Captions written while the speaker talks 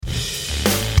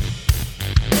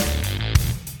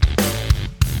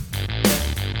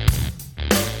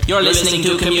You're listening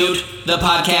to Commute, the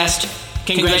podcast.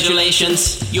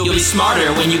 Congratulations, you'll be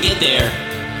smarter when you get there.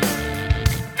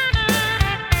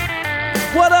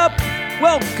 What up?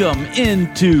 Welcome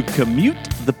into Commute,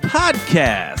 the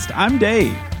podcast. I'm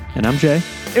Dave. And I'm Jay.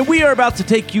 And we are about to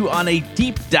take you on a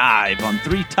deep dive on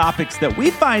 3 topics that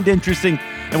we find interesting,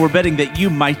 and we're betting that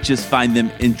you might just find them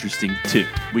interesting too.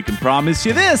 We can promise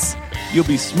you this: you'll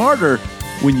be smarter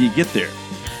when you get there.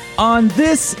 On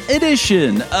this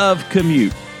edition of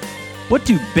Commute, what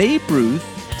do Babe Ruth,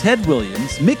 Ted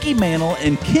Williams, Mickey Mantle,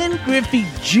 and Ken Griffey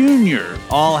Jr.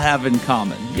 all have in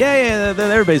common? Yeah,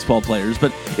 they're baseball players,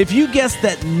 but if you guessed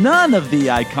that none of the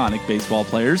iconic baseball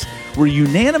players were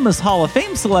unanimous Hall of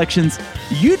Fame selections,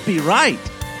 you'd be right.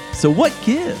 So what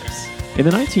gives? In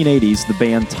the 1980s, the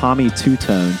band Tommy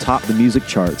Two-Tone topped the music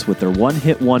charts with their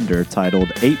one-hit wonder titled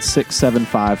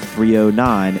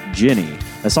 8675309 Jenny,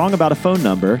 a song about a phone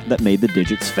number that made the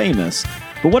digits famous.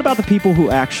 But what about the people who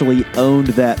actually owned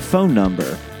that phone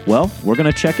number? Well, we're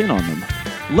going to check in on them.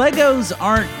 Legos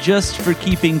aren't just for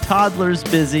keeping toddlers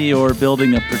busy or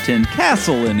building a pretend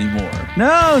castle anymore.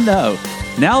 No.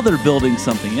 Now they're building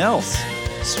something else.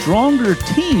 Stronger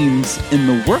teams in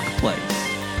the workplace.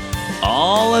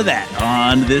 All of that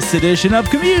on this edition of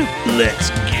Commute. Let's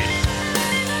get it.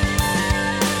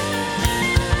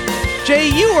 Jay,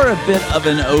 you are a bit of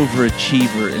an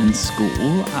overachiever in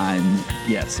school, I'm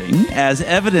guessing, as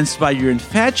evidenced by your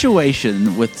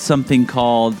infatuation with something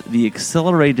called the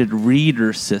accelerated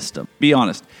reader system. Be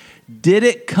honest, did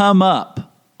it come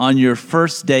up on your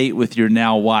first date with your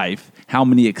now wife how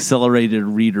many accelerated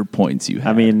reader points you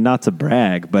had? I mean, not to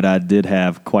brag, but I did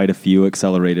have quite a few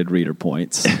accelerated reader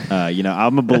points.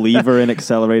 I'm a believer in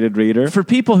accelerated reader. For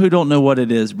people who don't know what it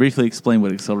is, briefly explain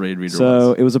what accelerated reader was.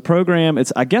 So it was a program.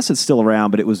 I guess it's still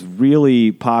around, but it was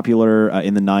really popular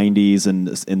in the 90s and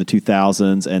in the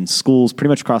 2000s, and schools pretty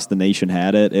much across the nation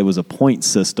had it. It was a point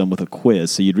system with a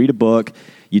quiz. So you'd read a book.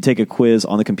 You take a quiz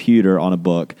on the computer on a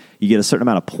book. You get a certain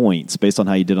amount of points based on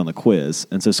how you did on the quiz.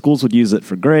 And so schools would use it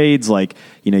for grades, like,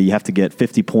 you have to get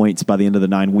 50 points by the end of the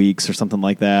 9 weeks or something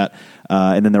like that.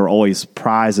 And then there were always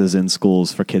prizes in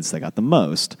schools for kids that got the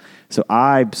most. So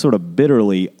I sort of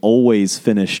bitterly always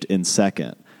finished in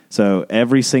second. So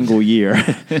every single year,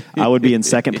 I would be in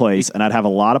second place, and I'd have a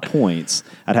lot of points.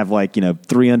 I'd have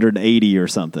 380 or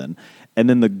something. And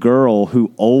then the girl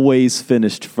who always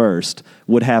finished first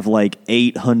would have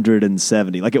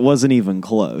 870. It wasn't even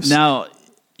close. Now,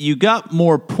 you got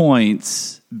more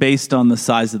points based on the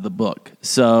size of the book.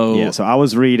 So I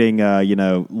was reading,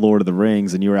 Lord of the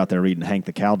Rings, and you were out there reading Hank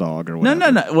the Cowdog or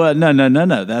whatever. No. Well,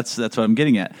 no. That's what I'm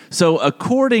getting at. So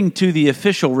according to the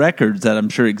official records that I'm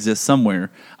sure exist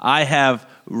somewhere, I have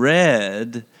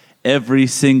read every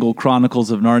single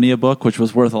Chronicles of Narnia book, which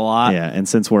was worth a lot. Yeah, and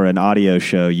since we're an audio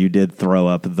show, you did throw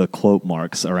up the quote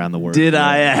marks around the word. Did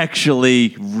I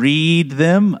actually read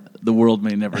them? The world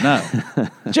may never know.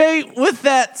 Jay, with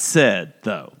that said,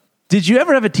 though, did you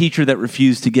ever have a teacher that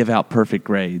refused to give out perfect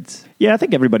grades? Yeah, I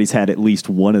think everybody's had at least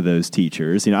one of those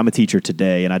teachers. I'm a teacher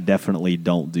today, and I definitely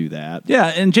don't do that. Yeah,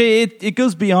 and Jay, it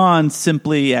goes beyond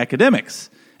simply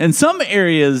academics. In some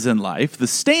areas in life, the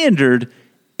standard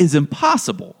is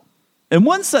impossible. And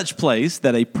one such place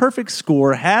that a perfect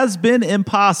score has been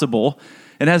impossible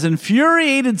and has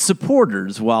infuriated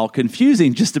supporters while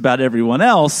confusing just about everyone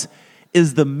else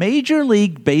is the Major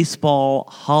League Baseball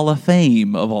Hall of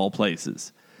Fame, of all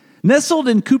places. Nestled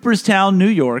in Cooperstown, New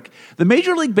York, the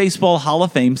Major League Baseball Hall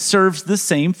of Fame serves the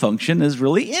same function as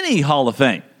really any Hall of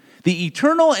Fame: the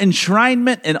eternal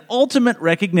enshrinement and ultimate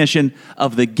recognition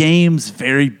of the game's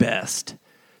very best.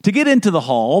 To get into the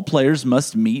Hall, players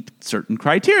must meet certain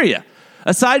criteria.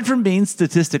 Aside from being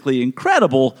statistically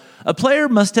incredible, a player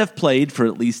must have played for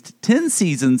at least 10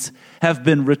 seasons, have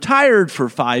been retired for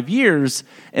 5 years,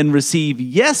 and receive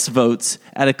yes votes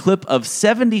at a clip of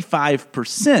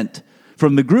 75%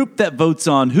 from the group that votes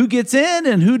on who gets in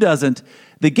and who doesn't,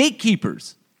 the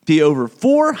gatekeepers, the over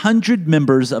 400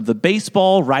 members of the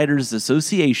Baseball Writers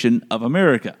Association of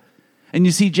America. And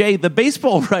you see, Jay, the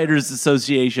Baseball Writers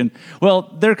Association,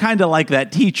 well, they're kind of like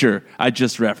that teacher I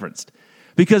just referenced.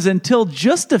 Because until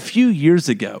just a few years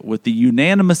ago, with the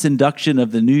unanimous induction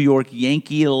of the New York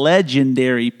Yankee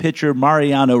legendary pitcher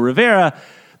Mariano Rivera,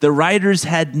 the writers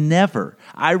had never,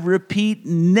 I repeat,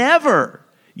 never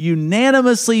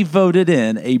unanimously voted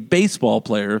in a baseball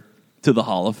player to the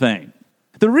Hall of Fame.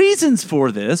 The reasons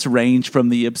for this range from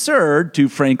the absurd to,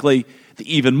 frankly,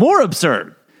 the even more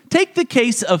absurd. Take the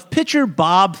case of pitcher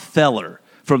Bob Feller,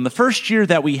 from the first year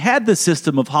that we had the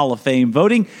system of Hall of Fame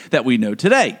voting that we know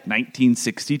today,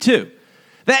 1962.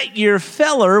 That year,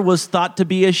 Feller was thought to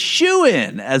be a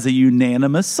shoo-in as a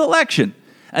unanimous selection.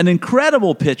 an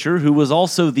incredible pitcher who was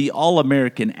also the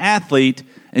All-American athlete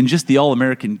and just the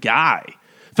All-American guy.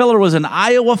 Feller was an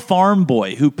Iowa farm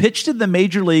boy who pitched in the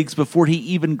major leagues before he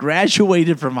even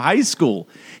graduated from high school.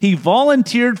 He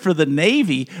volunteered for the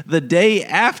Navy the day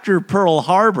after Pearl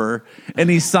Harbor, and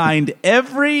he signed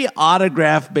every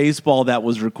autographed baseball that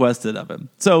was requested of him.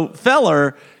 So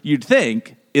Feller, you'd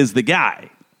think, is the guy.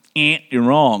 You're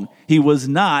wrong. He was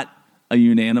not a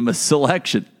unanimous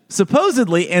selection.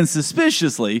 Supposedly and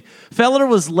suspiciously, Feller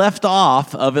was left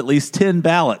off of at least 10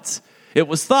 ballots. It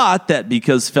was thought that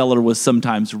because Feller was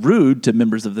sometimes rude to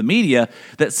members of the media,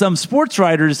 that some sports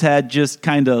writers had just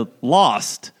kind of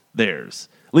lost theirs,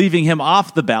 leaving him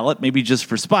off the ballot, maybe just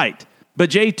for spite. But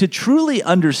Jay, to truly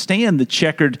understand the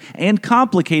checkered and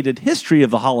complicated history of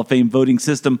the Hall of Fame voting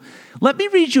system, let me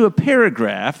read you a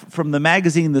paragraph from the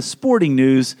magazine The Sporting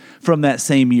News from that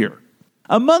same year.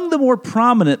 Among the more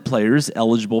prominent players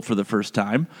eligible for the first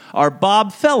time are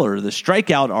Bob Feller, the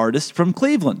strikeout artist from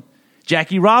Cleveland,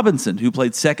 Jackie Robinson, who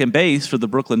played second base for the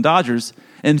Brooklyn Dodgers,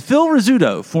 and Phil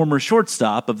Rizzuto, former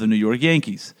shortstop of the New York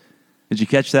Yankees. Did you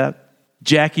catch that?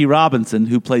 Jackie Robinson,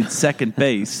 who played second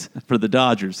base for the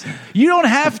Dodgers. You don't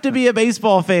have to be a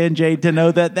baseball fan, Jade, to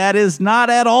know that that is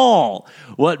not at all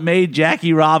what made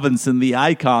Jackie Robinson the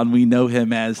icon we know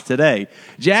him as today.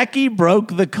 Jackie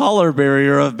broke the color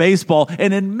barrier of baseball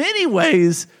and in many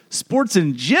ways, sports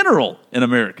in general in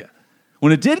America.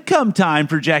 When it did come time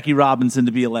for Jackie Robinson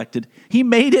to be elected, he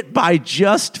made it by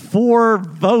just 4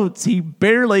 votes. He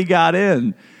barely got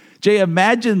in. Jay,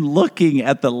 imagine looking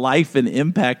at the life and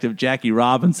impact of Jackie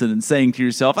Robinson and saying to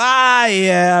yourself,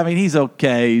 he's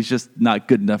okay. He's just not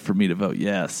good enough for me to vote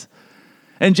yes.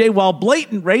 And Jay, while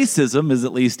blatant racism is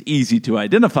at least easy to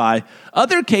identify,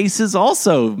 other cases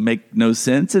also make no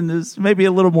sense and is maybe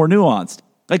a little more nuanced.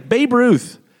 Like Babe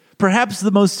Ruth, perhaps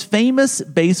the most famous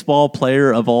baseball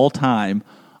player of all time,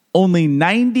 only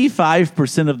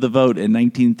 95% of the vote in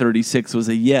 1936 was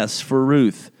a yes for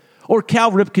Ruth. Or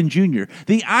Cal Ripken Jr.,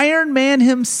 the Iron Man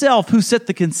himself, who set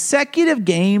the consecutive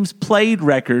games played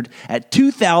record at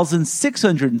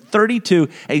 2,632,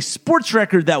 a sports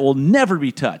record that will never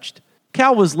be touched.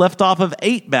 Cal was left off of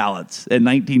 8 ballots in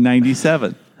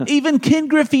 1997. Even Ken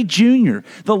Griffey Jr.,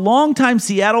 the longtime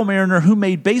Seattle Mariner who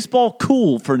made baseball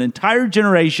cool for an entire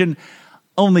generation,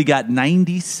 only got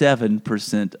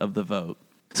 97% of the vote.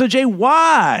 So, Jay,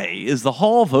 why is the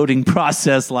Hall voting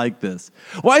process like this?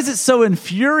 Why is it so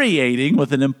infuriating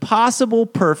with an impossible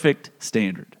perfect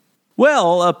standard?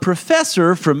 Well, a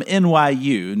professor from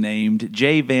NYU named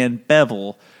Jay Van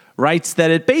Bevel writes that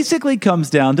it basically comes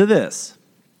down to this.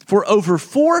 For over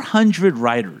 400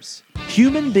 writers,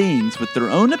 human beings with their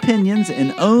own opinions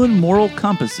and own moral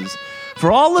compasses,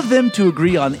 for all of them to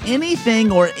agree on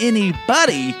anything or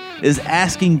anybody is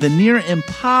asking the near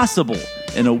impossible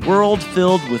in a world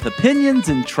filled with opinions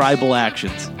and tribal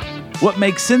actions. What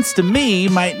makes sense to me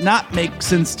might not make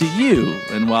sense to you,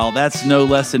 and while that's no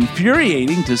less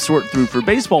infuriating to sort through for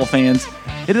baseball fans,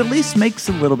 it at least makes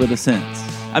a little bit of sense.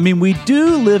 I mean, we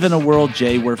do live in a world,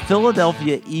 Jay, where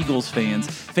Philadelphia Eagles fans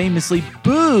famously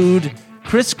booed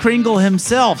Kris Kringle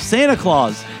himself, Santa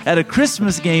Claus, at a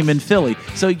Christmas game in Philly.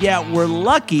 So yeah, we're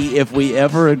lucky if we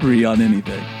ever agree on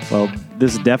anything. Well,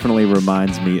 this definitely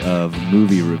reminds me of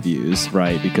movie reviews,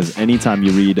 right? Because anytime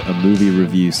you read a movie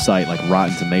review site like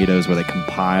Rotten Tomatoes, where they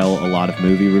compile a lot of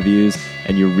movie reviews,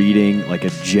 and you're reading like a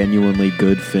genuinely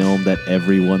good film that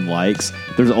everyone likes,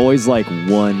 there's always like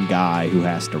one guy who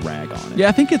has to rag on it. Yeah,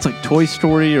 I think it's like Toy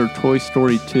Story or Toy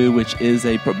Story 2, which is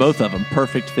both of them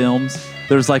perfect films.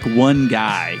 There's like one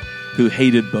guy who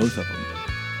hated both of them.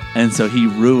 And so he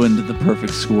ruined the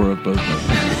perfect score of both of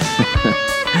them.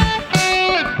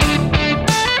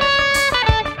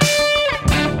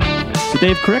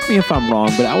 Dave, correct me if I'm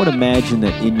wrong, but I would imagine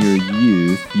that in your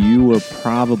youth, you were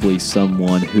probably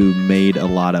someone who made a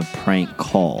lot of prank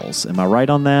calls. Am I right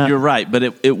on that? You're right, but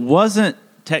it wasn't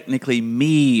technically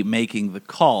me making the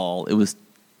call. It was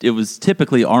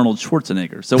typically Arnold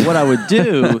Schwarzenegger. So what I would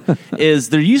do is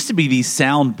there used to be these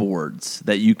soundboards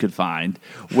that you could find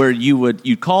where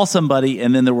you'd call somebody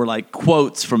and then there were like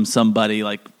quotes from somebody,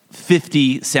 like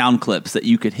 50 sound clips that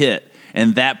you could hit.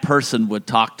 And that person would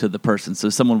talk to the person. So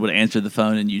someone would answer the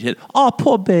phone, and you'd hit, "Oh,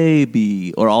 poor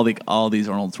baby," or all these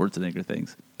Arnold Schwarzenegger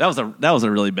things. That was a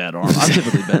really bad Arnold. I'm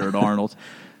typically better at Arnold.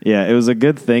 Yeah, it was a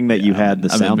good thing that you had the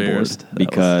soundboard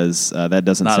because that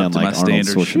doesn't sound like Arnold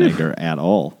Schwarzenegger at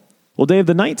all. Well, Dave,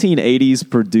 the 1980s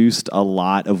produced a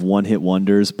lot of one-hit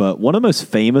wonders, but one of the most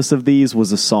famous of these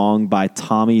was a song by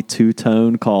Tommy Two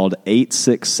Tone called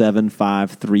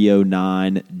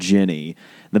 8675309 Jenny.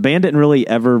 The band didn't really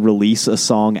ever release a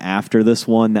song after this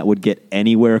one that would get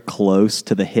anywhere close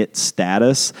to the hit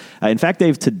status. In fact,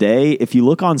 Dave, today, if you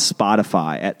look on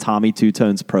Spotify at Tommy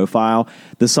Two-Tone's profile,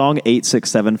 the song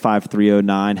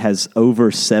 8675309 has over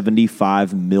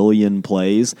 75 million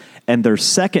plays, and their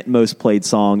second most played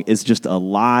song is just a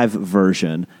live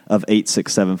version of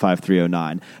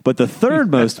 8675309. But the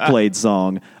third most played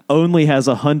song only has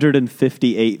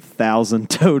 158,000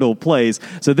 total plays.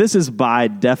 So this is by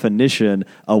definition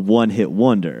a one-hit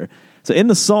wonder. So in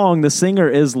the song, the singer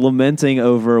is lamenting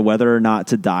over whether or not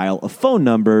to dial a phone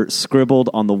number scribbled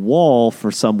on the wall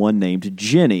for someone named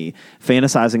Jenny,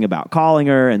 fantasizing about calling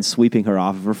her and sweeping her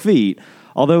off of her feet.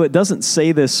 Although it doesn't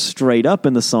say this straight up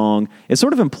in the song, it's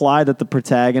sort of implied that the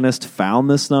protagonist found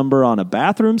this number on a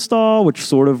bathroom stall, which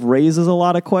sort of raises a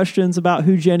lot of questions about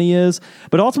who Jenny is.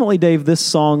 But ultimately, Dave, this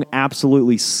song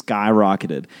absolutely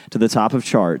skyrocketed to the top of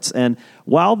charts. And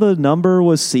while the number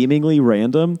was seemingly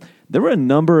random, there were a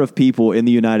number of people in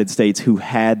the United States who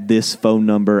had this phone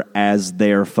number as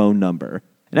their phone number.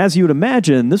 And as you would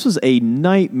imagine, this was a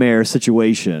nightmare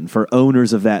situation for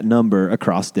owners of that number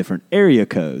across different area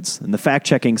codes. And the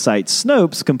fact-checking site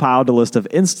Snopes compiled a list of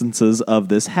instances of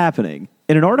this happening.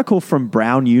 In an article from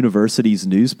Brown University's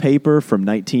newspaper from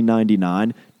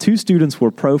 1999, 2 students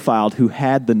were profiled who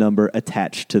had the number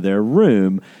attached to their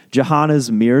room, Johannes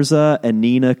Mirza and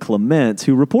Nina Clement,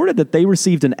 who reported that they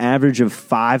received an average of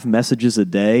 5 messages a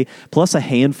day, plus a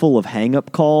handful of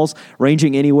hang-up calls,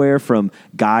 ranging anywhere from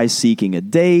guys seeking a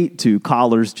date to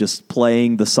callers just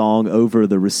playing the song over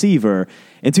the receiver.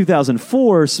 In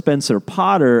 2004, Spencer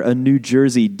Potter, a New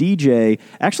Jersey DJ,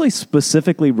 actually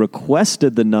specifically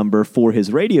requested the number for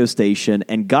his radio station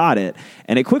and got it,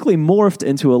 and it quickly morphed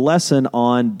into a lesson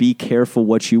on be careful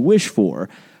what you wish for.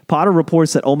 Potter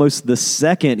reports that almost the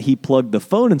second he plugged the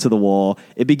phone into the wall,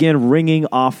 it began ringing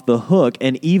off the hook,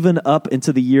 and even up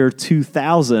into the year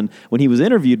 2000, when he was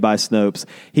interviewed by Snopes,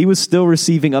 he was still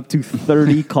receiving up to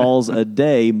 30 calls a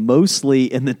day,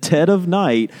 mostly in the dead of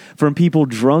night, from people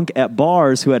drunk at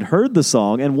bars who had heard the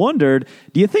song and wondered,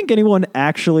 do you think anyone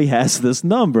actually has this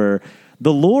number?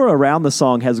 The lore around the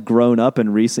song has grown up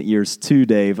in recent years too,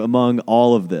 Dave, among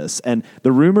all of this. And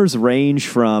the rumors range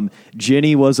from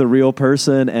Jenny was a real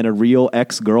person and a real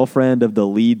ex-girlfriend of the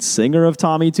lead singer of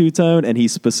Tommy Two-Tone, and he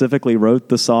specifically wrote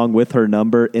the song with her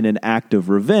number in an act of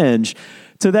revenge,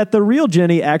 to that the real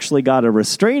Jenny actually got a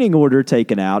restraining order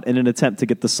taken out in an attempt to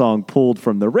get the song pulled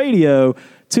from the radio,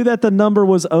 to that the number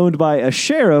was owned by a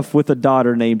sheriff with a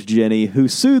daughter named Jenny who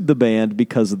sued the band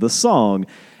because of the song.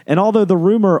 And although the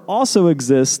rumor also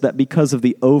exists that because of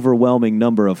the overwhelming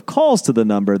number of calls to the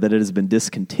number that it has been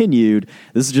discontinued,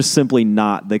 this is just simply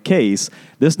not the case.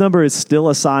 This number is still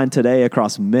assigned today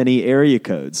across many area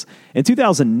codes. In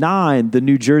 2009, the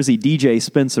New Jersey DJ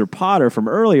Spencer Potter from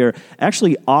earlier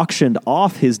actually auctioned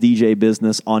off his DJ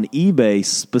business on eBay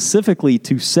specifically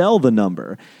to sell the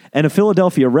number. And a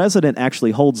Philadelphia resident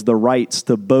actually holds the rights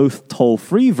to both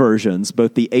toll-free versions,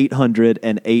 both the 800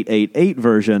 and 888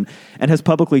 version, and has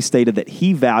publicly stated that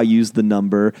he values the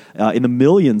number in the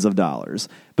millions of dollars.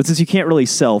 But since you can't really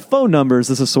sell phone numbers,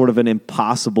 this is sort of an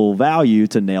impossible value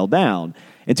to nail down.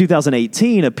 In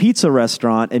 2018, a pizza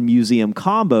restaurant and museum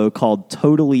combo called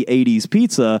Totally 80s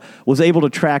Pizza was able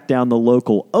to track down the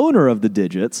local owner of the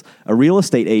digits, a real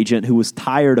estate agent who was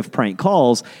tired of prank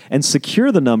calls, and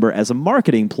secure the number as a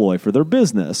marketing ploy for their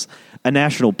business. A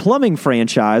national plumbing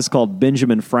franchise called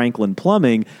Benjamin Franklin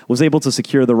Plumbing was able to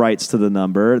secure the rights to the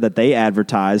number that they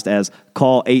advertised as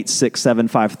call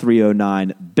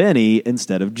 8675309 Benny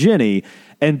instead of Jenny.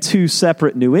 And 2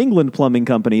 separate New England plumbing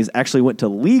companies actually went to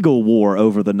legal war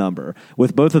over the number,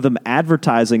 with both of them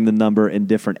advertising the number in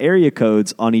different area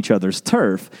codes on each other's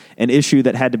turf, an issue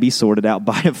that had to be sorted out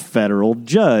by a federal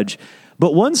judge.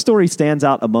 But one story stands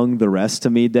out among the rest to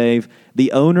me, Dave.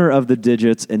 The owner of the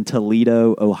digits in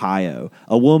Toledo, Ohio,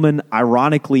 a woman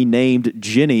ironically named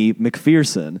Jenny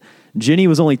McPherson. Jenny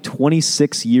was only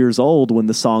 26 years old when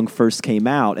the song first came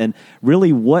out, and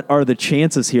really, what are the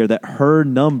chances here that her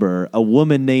number, a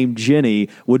woman named Jenny,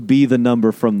 would be the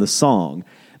number from the song?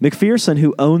 McPherson,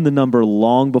 who owned the number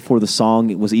long before the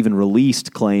song was even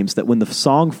released, claims that when the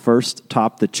song first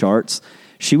topped the charts,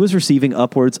 she was receiving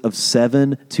upwards of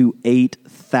 7,000 to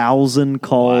 8,000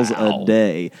 calls a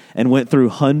day and went through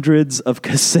hundreds of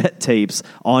cassette tapes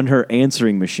on her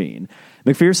answering machine.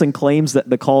 McPherson claims that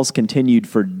the calls continued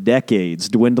for decades,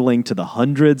 dwindling to the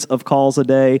hundreds of calls a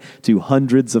day to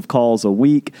hundreds of calls a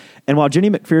week. And while Jenny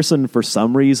McPherson, for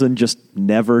some reason, just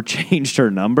never changed her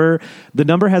number, the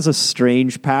number has a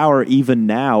strange power even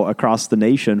now across the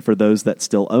nation for those that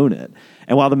still own it.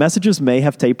 And while the messages may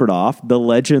have tapered off, the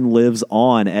legend lives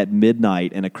on at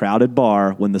midnight in a crowded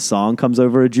bar when the song comes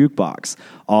over a jukebox.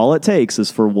 All it takes is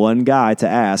for one guy to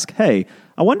ask, hey,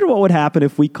 I wonder what would happen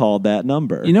if we called that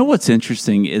number. You know what's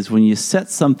interesting is when you set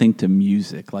something to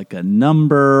music, like a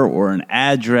number or an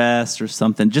address or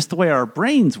something, just the way our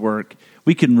brains work,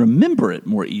 we can remember it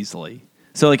more easily.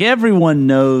 So like everyone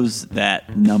knows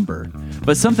that number.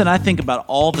 But something I think about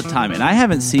all the time, and I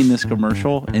haven't seen this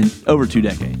commercial in over 2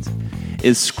 decades,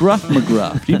 is Scruff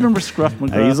McGruff. Do you remember Scruff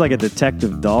McGruff? He's like a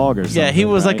detective dog or something. Yeah, he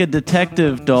was right? like a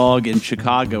detective dog in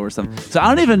Chicago or something. So I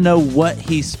don't even know what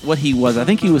he was. I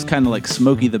think he was kind of like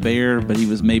Smokey the Bear, but he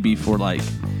was maybe for like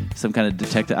some kind of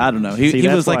detective. I don't know. He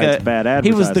was like it's bad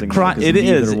advertising. He was the crime. It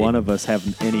neither is. Neither one of us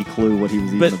have any clue what he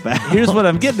was even about. Here's what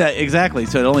I'm getting at exactly.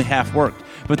 So it only half worked.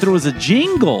 But there was a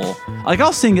jingle. Like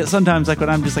I'll sing it sometimes, like when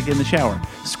I'm just like in the shower.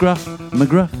 Scruff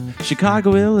McGruff,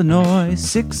 Chicago, Illinois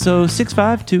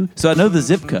 60652. So I know the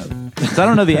zip code. So I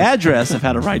don't know the address of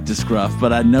how to write to Scruff,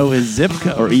 but I know his zip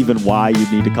code. Or even why you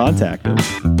need to contact him.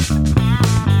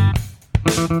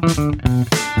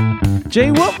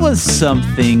 Jay, what was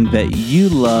something that you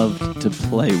loved to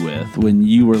play with when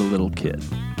you were a little kid?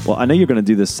 Well, I know you're going to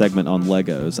do this segment on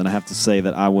Legos, and I have to say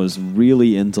that I was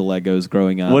really into Legos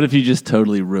growing up. What if you just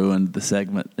totally ruined the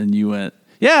segment and you went,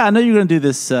 yeah, I know you're going to do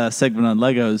this segment on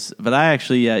Legos, but I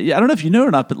actually, I don't know if you know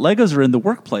or not, but Legos are in the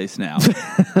workplace now.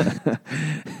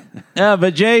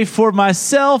 But Jay, for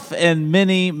myself and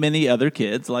many, many other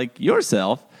kids like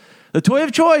yourself, the toy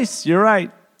of choice, you're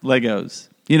right, Legos.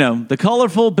 You know, the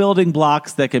colorful building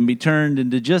blocks that can be turned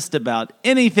into just about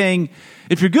anything.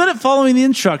 If you're good at following the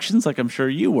instructions, like I'm sure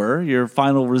you were, your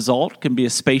final result can be a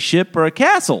spaceship or a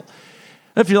castle.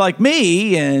 If you're like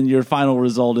me and your final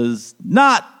result is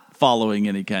not following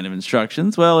any kind of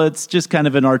instructions, well, it's just kind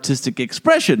of an artistic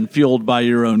expression fueled by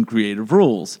your own creative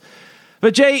rules.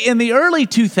 But Jay, in the early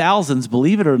 2000s,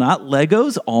 believe it or not,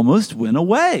 Legos almost went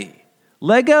away.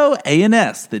 Lego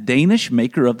A&S, the Danish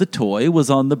maker of the toy,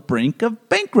 was on the brink of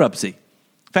bankruptcy.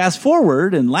 Fast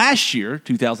forward, and last year,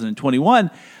 2021,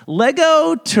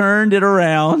 Lego turned it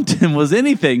around and was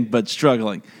anything but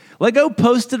struggling. Lego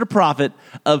posted a profit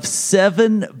of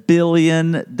 $7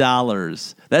 billion.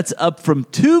 That's up from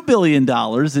 $2 billion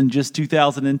in just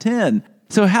 2010.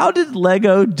 So how did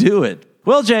Lego do it?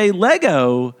 Well, Jay,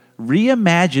 Lego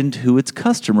reimagined who its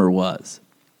customer was.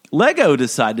 Lego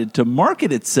decided to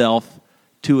market itself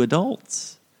to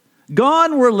adults.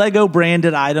 Gone were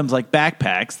Lego-branded items like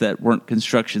backpacks that weren't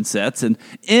construction sets, and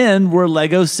in were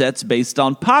Lego sets based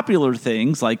on popular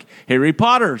things like Harry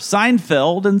Potter,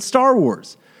 Seinfeld, and Star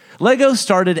Wars. Lego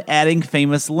started adding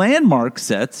famous landmark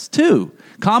sets, too.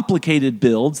 Complicated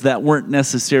builds that weren't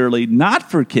necessarily not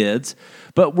for kids,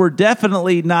 but were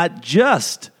definitely not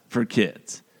just for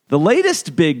kids. The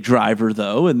latest big driver,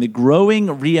 though, in the growing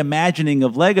reimagining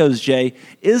of Legos, Jay,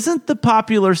 isn't the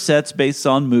popular sets based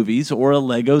on movies or a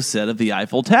Lego set of the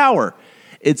Eiffel Tower.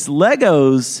 It's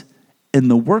Legos in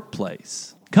the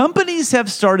workplace. Companies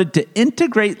have started to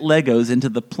integrate Legos into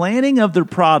the planning of their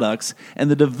products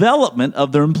and the development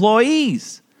of their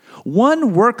employees.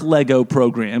 One work Lego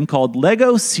program called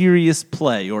Lego Serious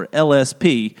Play, or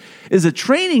LSP, is a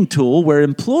training tool where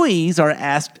employees are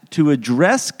asked to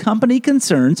address company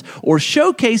concerns or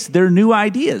showcase their new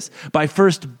ideas by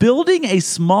first building a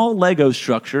small Lego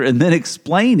structure and then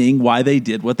explaining why they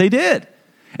did what they did.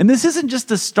 And this isn't just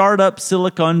a startup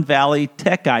Silicon Valley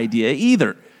tech idea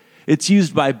either. It's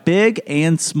used by big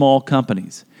and small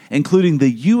companies, including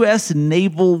the U.S.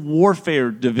 Naval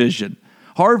Warfare Division,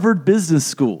 Harvard Business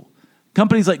School,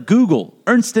 companies like Google,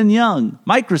 Ernst & Young,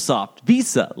 Microsoft,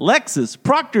 Visa, Lexus,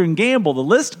 Procter & Gamble, the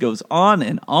list goes on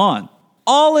and on.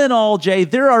 All in all, Jay,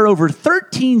 there are over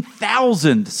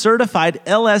 13,000 certified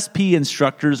LSP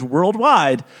instructors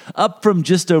worldwide, up from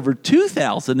just over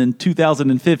 2,000 in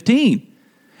 2015.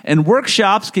 And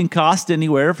workshops can cost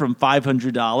anywhere from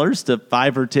 $500 to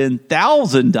 $5,000 or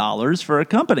 $10,000 for a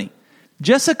company.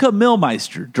 Jessica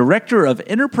Millmeister, Director of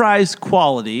Enterprise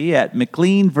Quality at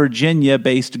McLean,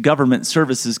 Virginia-based government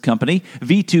services company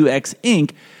V2X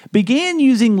Inc., began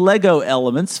using Lego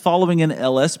elements following an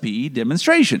LSP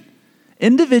demonstration.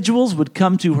 Individuals would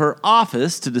come to her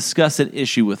office to discuss an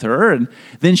issue with her, and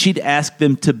then she'd ask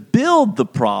them to build the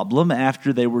problem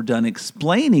after they were done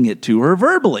explaining it to her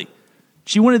verbally.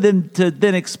 She wanted them to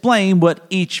then explain what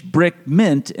each brick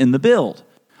meant in the build.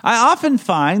 I often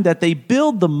find that they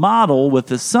build the model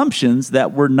with assumptions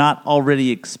that were not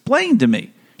already explained to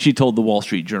me, she told the Wall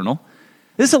Street Journal.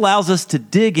 This allows us to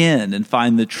dig in and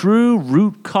find the true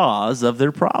root cause of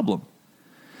their problem.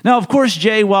 Now, of course,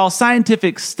 Jay, while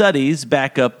scientific studies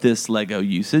back up this Lego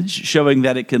usage, showing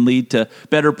that it can lead to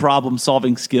better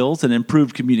problem-solving skills and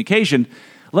improved communication,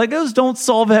 Legos don't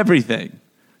solve everything.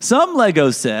 Some Lego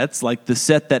sets, like the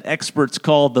set that experts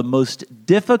call the most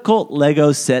difficult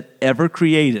Lego set ever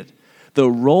created, the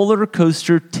Roller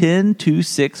Coaster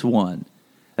 10261.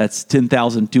 That's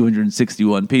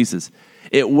 10,261 pieces.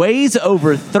 It weighs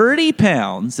over 30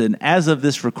 pounds, and as of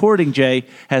this recording, Jay,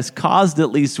 has caused at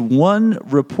least one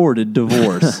reported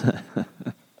divorce.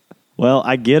 Well,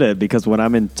 I get it, because when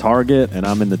I'm in Target and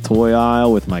I'm in the toy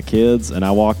aisle with my kids and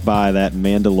I walk by that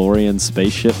Mandalorian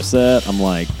spaceship set, I'm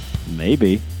like,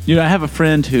 maybe. You know, I have a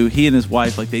friend who, he and his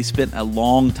wife, they spent a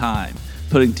long time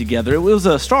putting together. It was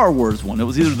a Star Wars one. It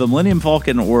was either the Millennium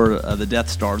Falcon or the Death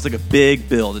Star. It was like a big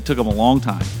build. It took them a long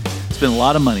time. Spent a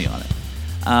lot of money on it.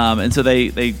 And so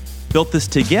they built this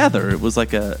together. It was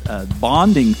like a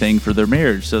bonding thing for their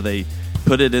marriage. So they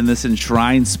put it in this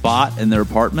enshrined spot in their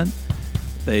apartment.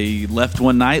 They left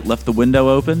one night, left the window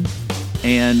open,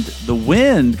 and the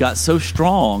wind got so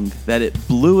strong that it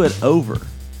blew it over.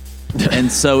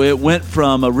 And so it went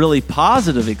from a really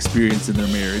positive experience in their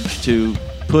marriage to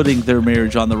putting their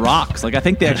marriage on the rocks. I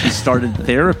think they actually started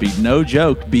therapy, no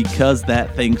joke, because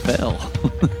that thing fell.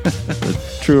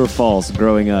 True or false,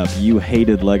 growing up, you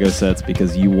hated Lego sets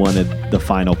because you wanted the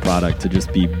final product to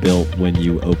just be built when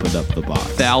you opened up the box.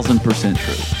 1,000%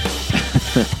 true.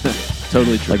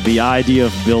 Totally true. The idea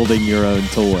of building your own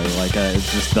toy, it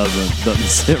just doesn't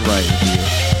sit right with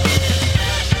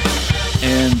you.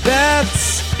 And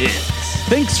that's it.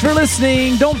 Thanks for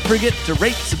listening. Don't forget to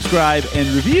rate, subscribe, and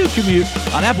review Commute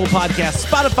on Apple Podcasts,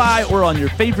 Spotify, or on your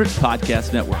favorite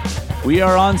podcast network. We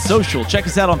are on social. Check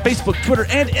us out on Facebook, Twitter,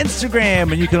 and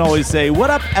Instagram. And you can always say what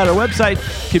up at our website,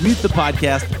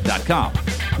 commutethepodcast.com.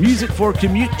 Music for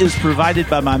Commute is provided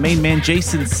by my main man,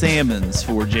 Jason Sammons.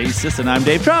 For Jay Sisson, I'm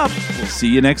Dave Trump. We'll see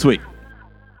you next week.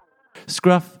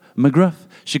 Scruff, McGruff,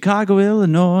 Chicago,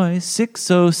 Illinois,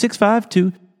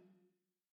 60652.